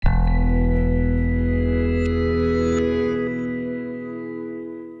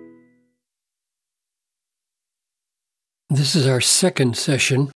This is our second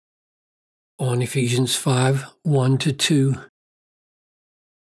session on Ephesians 5, 1-2.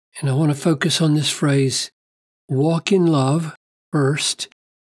 And I want to focus on this phrase, walk in love first,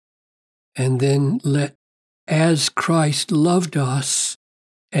 and then let as Christ loved us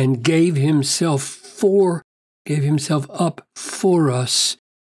and gave himself up for us,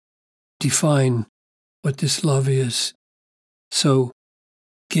 define what this love is. So,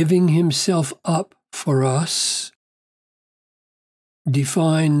 giving himself up for us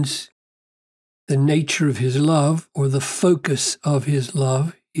defines the nature of his love, or the focus of his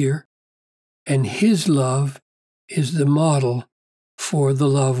love here. And his love is the model for the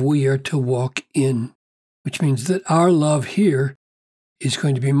love we are to walk in, which means that our love here is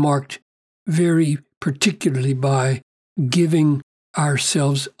going to be marked very particularly by giving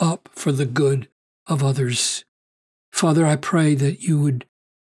ourselves up for the good of others. Father, I pray that you would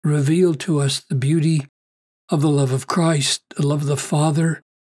reveal to us the beauty of the love of Christ, the love of the Father,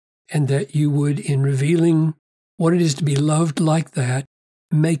 and that you would, in revealing what it is to be loved like that,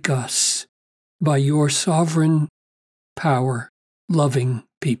 make us, by your sovereign power, loving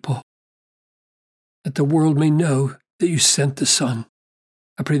people, that the world may know that you sent the Son.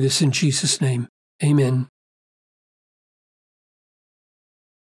 I pray this in Jesus' name. Amen.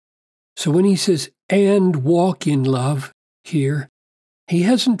 So when he says, and walk in love here, he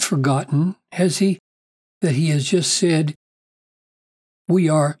hasn't forgotten, has he, that he has just said, we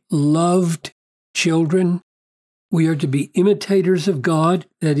are loved children. We are to be imitators of God.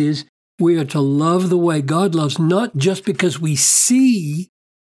 That is, we are to love the way God loves, not just because we see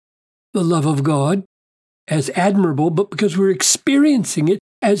the love of God as admirable, but because we're experiencing it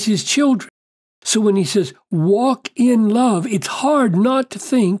as his children. So when he says, walk in love, it's hard not to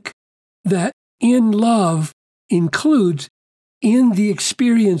think that in love includes in the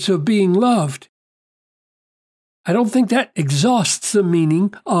experience of being loved. I don't think that exhausts the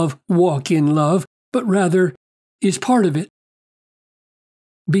meaning of walk in love, but rather is part of it.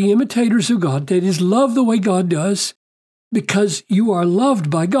 Be imitators of God, that is, love the way God does, because you are loved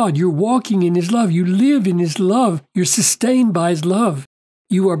by God. You're walking in his love. You live in his love. You're sustained by his love.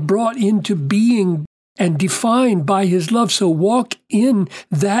 You are brought into being and defined by his love. So walk in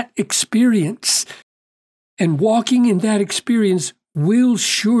that experience. And walking in that experience will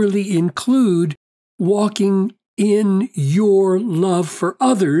surely include walking in your love for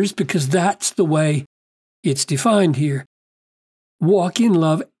others, because that's the way it's defined here. Walk in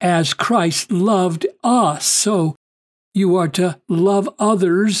love as Christ loved us. So you are to love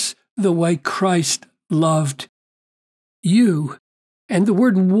others the way Christ loved you. And the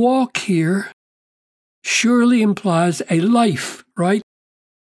word walk here surely implies a life, right?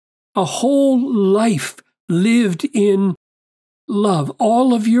 A whole life lived in love.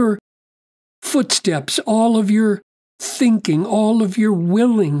 All of your footsteps, all of your thinking, all of your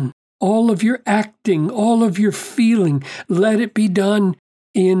willing, all of your acting, all of your feeling, let it be done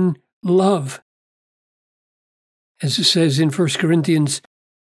in love. As it says in 1 Corinthians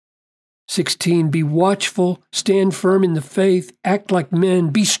 16, be watchful, stand firm in the faith, act like men,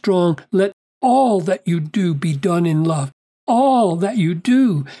 be strong, let all that you do be done in love. All that you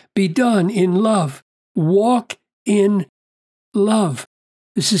do be done in love. Walk in love.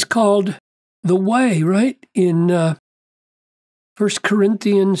 This is called the way, right? In 1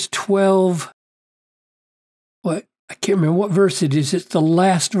 Corinthians 12, I can't remember what verse it is. It's the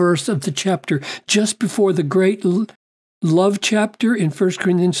last verse of the chapter, just before the great love chapter in 1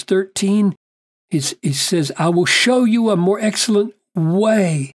 Corinthians 13. It says, I will show you a more excellent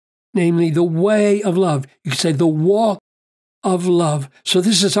way, namely the way of love. You could say the walk of love. So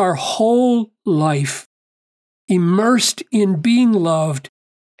this is our whole life, immersed in being loved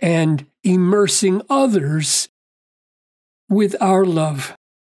and immersing others with our love.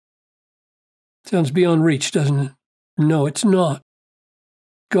 Sounds beyond reach, doesn't it? No, it's not.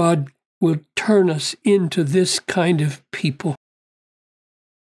 God will turn us into this kind of people.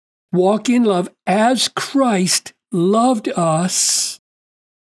 Walk in love as Christ loved us,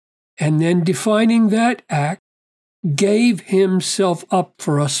 and then defining that act, gave himself up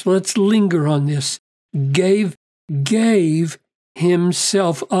for us. Let's linger on this. Gave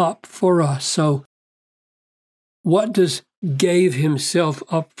himself up for us. So what does gave himself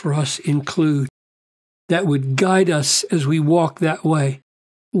up for us include that would guide us as we walk that way?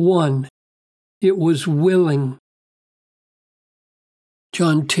 1, it was willing.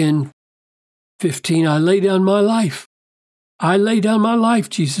 John 10:15, I lay down my life. I lay down my life,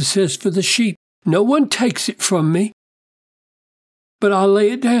 Jesus says, for the sheep. No one takes it from me, but I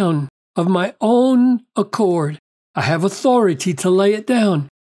lay it down of my own accord. I have authority to lay it down.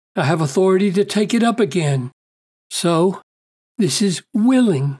 I have authority to take it up again. So, this is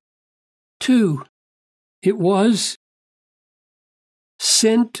willing to. It was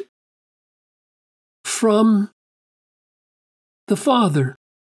sent from the Father.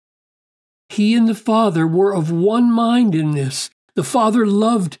 He and the Father were of one mind in this. The Father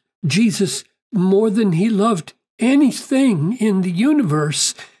loved Jesus more than he loved anything in the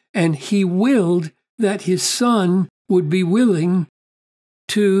universe, and he willed that his Son would be willing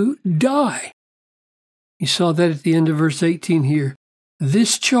to die. You saw that at the end of verse 18 here.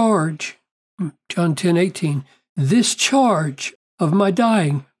 This charge, John 10:18, this charge of my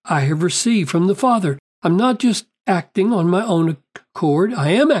dying I have received from the Father. I'm not just acting on my own accord. I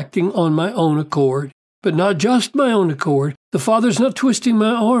am acting on my own accord, but not just my own accord. The Father's not twisting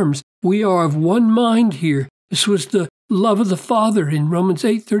my arms. We are of one mind here. This was the love of the Father in Romans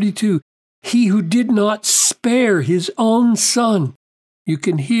 8:32. He who did not spare his own Son. You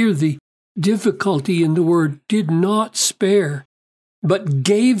can hear the difficulty in the word did not spare, but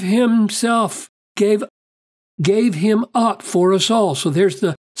gave himself, gave him up for us all. So there's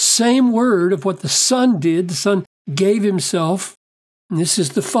the same word of what the Son did. The Son gave himself, and this is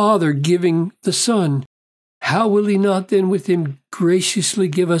the Father giving the Son. How will he not then with him graciously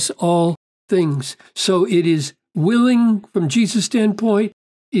give us all things? So it is willing from Jesus' standpoint.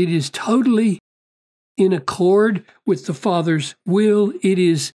 It is totally in accord with the Father's will. It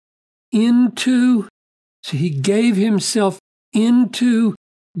is into, so he gave himself into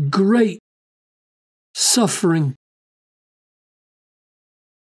great suffering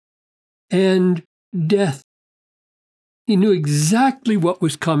and death. He knew exactly what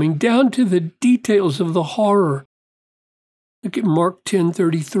was coming, down to the details of the horror. Look at Mark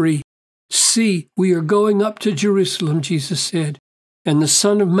 10:33. See, we are going up to Jerusalem, Jesus said, and the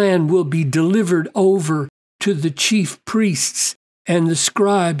Son of Man will be delivered over to the chief priests and the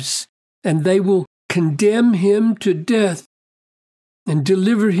scribes, and they will condemn him to death and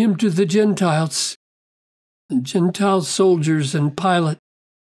deliver him to the Gentiles soldiers and Pilate,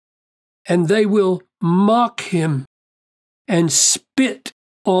 and they will mock him and spit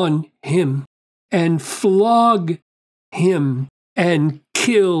on him and flog him and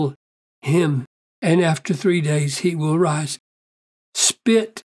kill him. And after 3 days he will rise.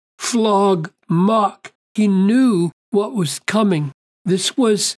 Spit, flog, mock. He knew what was coming. This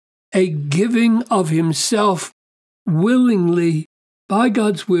was a giving of himself willingly, by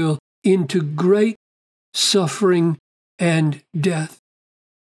God's will, into great suffering and death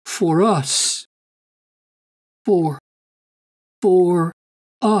for us. For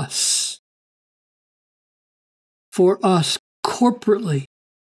us. For us corporately.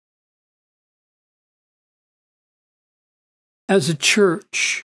 As a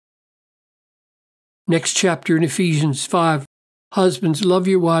church. Next chapter in Ephesians 5. Husbands, love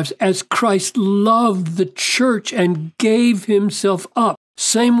your wives as Christ loved the church and gave himself up.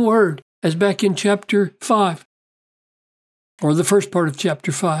 Same word as back in chapter 5. Or the first part of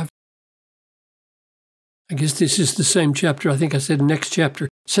chapter 5. I guess this is the same chapter. I think I said next chapter.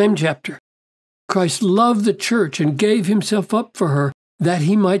 Same chapter. Christ loved the church and gave himself up for her, that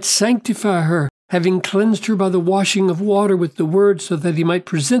he might sanctify her, having cleansed her by the washing of water with the word, so that he might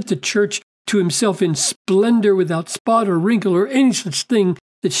present the church to himself in splendor, without spot or wrinkle or any such thing,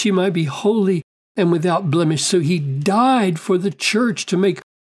 that she might be holy and without blemish. So he died for the church, to make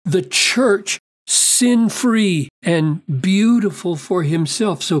the church sin-free and beautiful for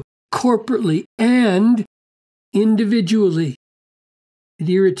himself. So corporately and individually. It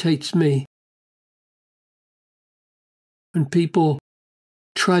irritates me when people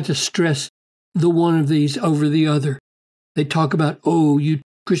try to stress the one of these over the other. They talk about, oh, you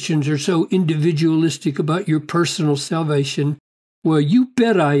Christians are so individualistic about your personal salvation. Well, you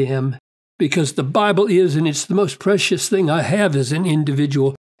bet I am, because the Bible is, and it's the most precious thing I have as an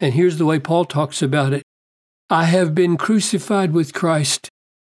individual. And here's the way Paul talks about it. I have been crucified with Christ.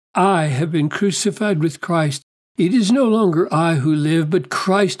 I have been crucified with Christ. It is no longer I who live, but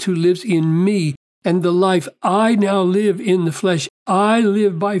Christ who lives in me. And the life I now live in the flesh, I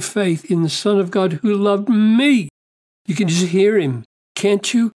live by faith in the Son of God who loved me. You can just hear him,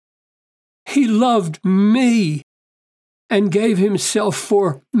 can't you? He loved me and gave himself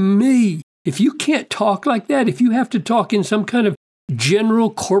for me. If you can't talk like that, if you have to talk in some kind of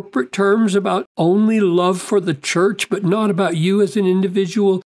general corporate terms about only love for the church, but not about you as an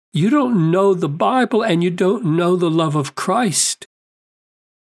individual, you don't know the Bible and you don't know the love of Christ.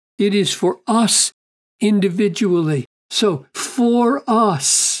 It is for us individually. So for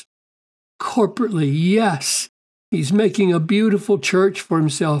us corporately, yes, he's making a beautiful church for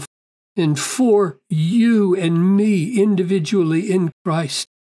himself. And for you and me individually in Christ.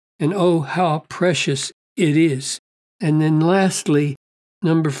 And oh, how precious it is. And then lastly,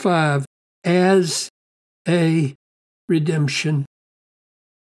 number 5, as a redemption.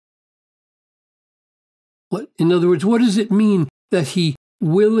 In other words, what does it mean that he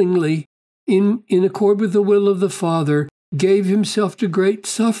willingly, in accord with the will of the Father, gave himself to great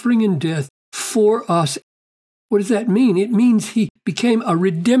suffering and death for us? What does that mean? It means he became a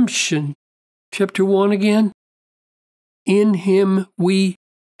redemption. Chapter 1 again. In him we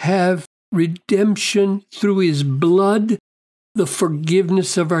have redemption through his blood, the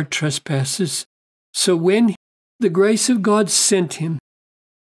forgiveness of our trespasses. So when the grace of God sent him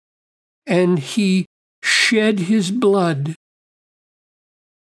and he shed his blood,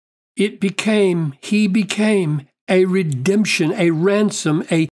 he became a redemption, a ransom,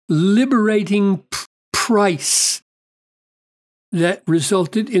 a liberating price that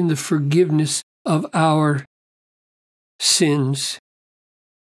resulted in the forgiveness of our sins.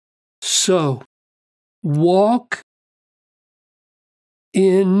 So, walk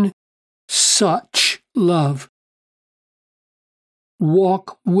in such love.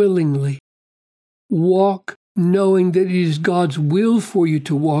 Walk willingly. Walk knowing that it is God's will for you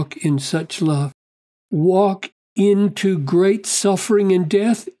to walk in such love. Walk into great suffering and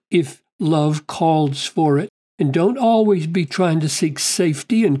death if love calls for it. And don't always be trying to seek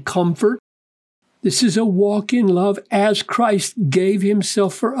safety and comfort. This is a walk in love as Christ gave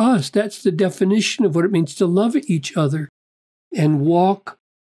himself for us. That's the definition of what it means to love each other. And walk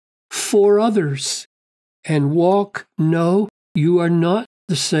for others. And walk, no, you are not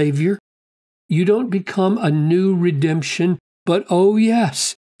the Savior. You don't become a new redemption, but oh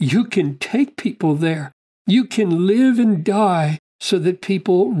yes, you can take people there. You can live and die so that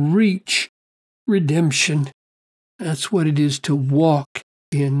people reach redemption. That's what it is to walk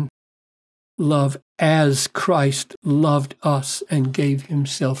in love as Christ loved us and gave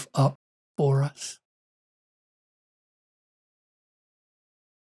himself up for us.